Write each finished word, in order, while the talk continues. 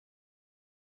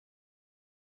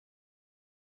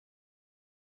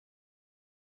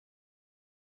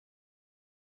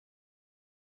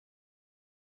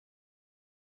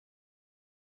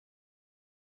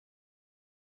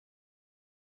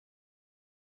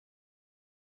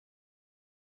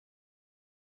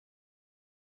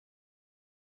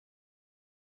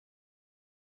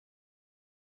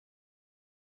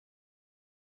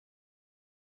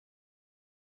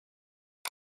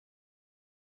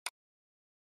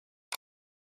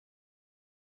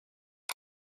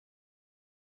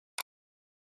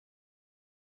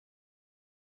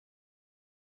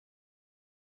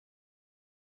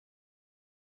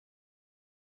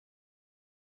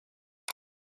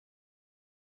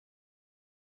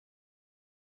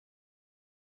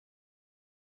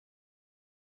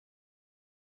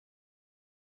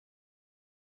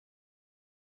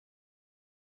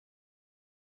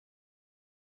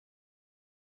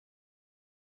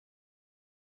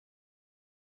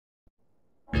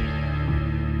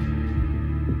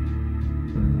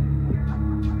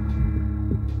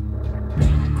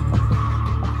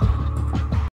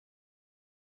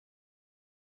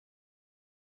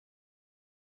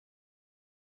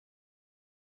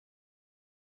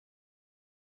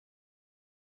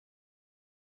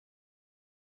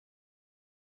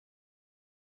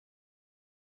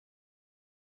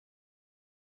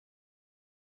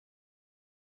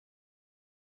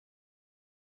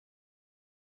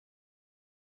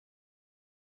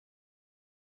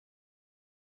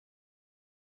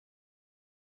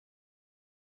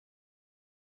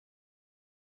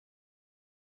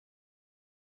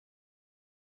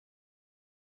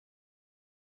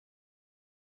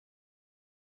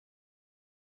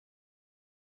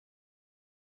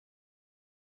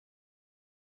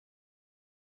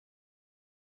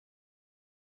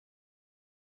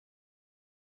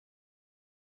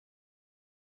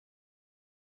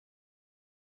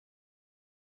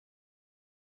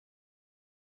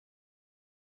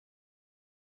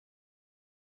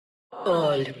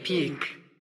All peak.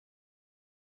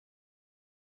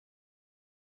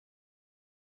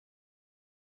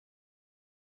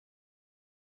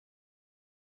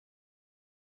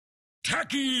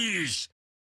 Techies!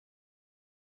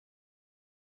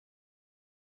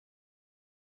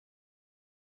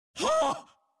 Oh,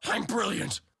 I'm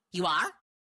brilliant. You are?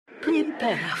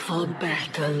 Prepare for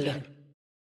battle.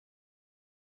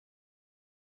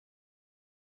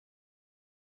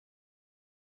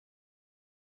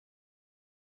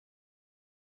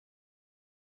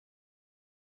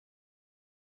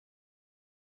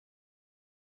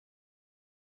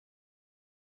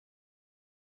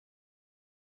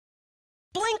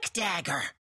 Blink dagger.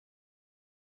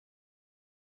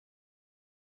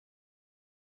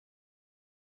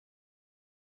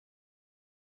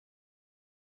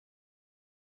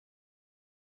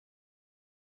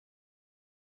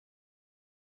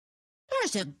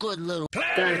 There's a good little...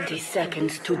 30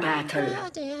 seconds to battle.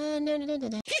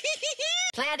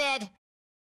 Planted.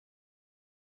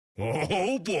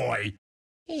 Oh, boy.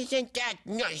 Isn't that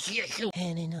nice?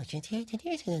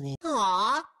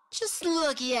 Aw, just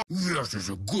look at... This is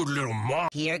a good little mom.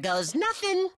 Here goes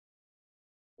nothing.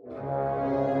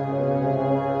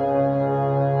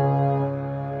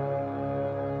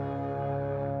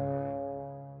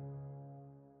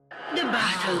 The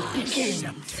battle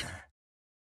begins.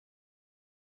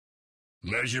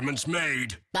 Measurements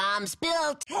made. Bombs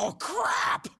built. Oh,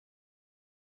 crap!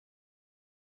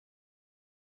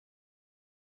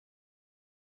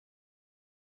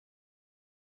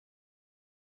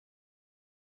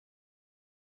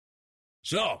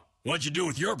 So, what'd you do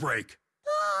with your break?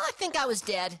 Oh, I think I was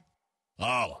dead.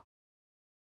 Oh.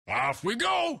 Off we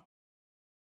go!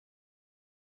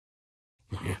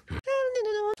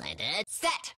 Planted.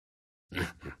 Set.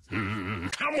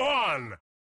 Come on!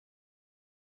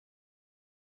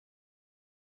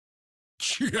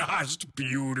 Just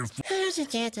beautiful. Hope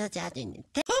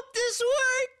this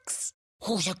works.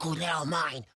 Who's a good little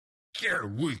mine? Here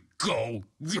we go.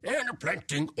 And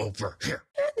planting over here.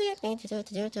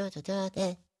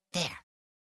 There.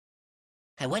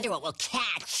 I wonder what we'll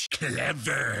catch.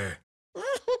 Clever.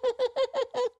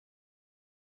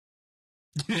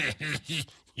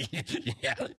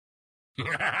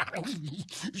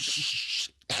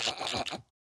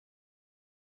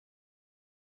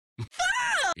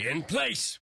 In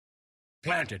place.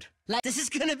 Planted. This is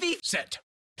gonna be Set.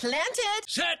 planted.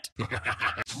 Set.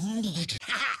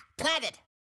 Planted.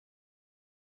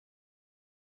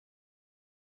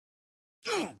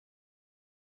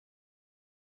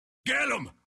 Get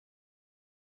him.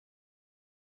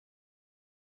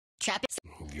 Trap it.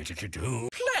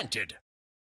 Planted.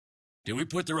 Did we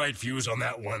put the right fuse on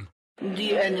that one?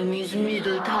 The enemy's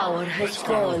middle tower has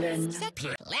fallen. Set.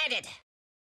 Planted.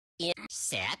 In.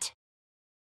 Set.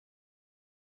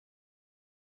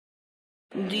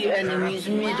 The enemy's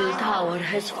middle tower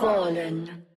has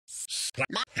fallen.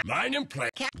 Mine and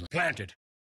planted.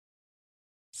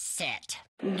 Set.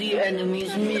 The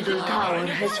enemy's middle tower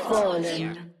has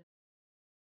fallen.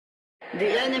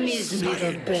 The enemy's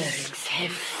middle barracks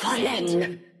have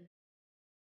fallen.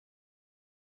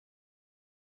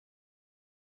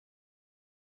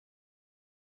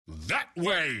 That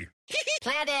way.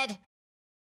 Planted.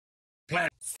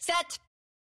 Plant. Set.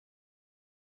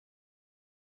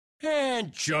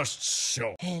 And just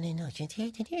so. Very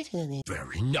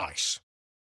nice.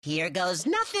 Here goes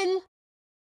nothing.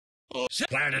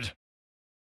 Planted.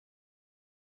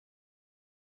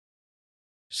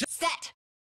 Set.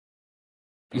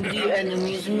 The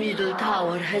enemy's middle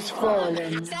tower has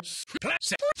fallen.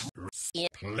 Planted.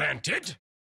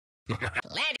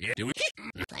 Planted. Do we?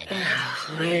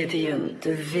 Radiant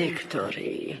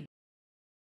victory.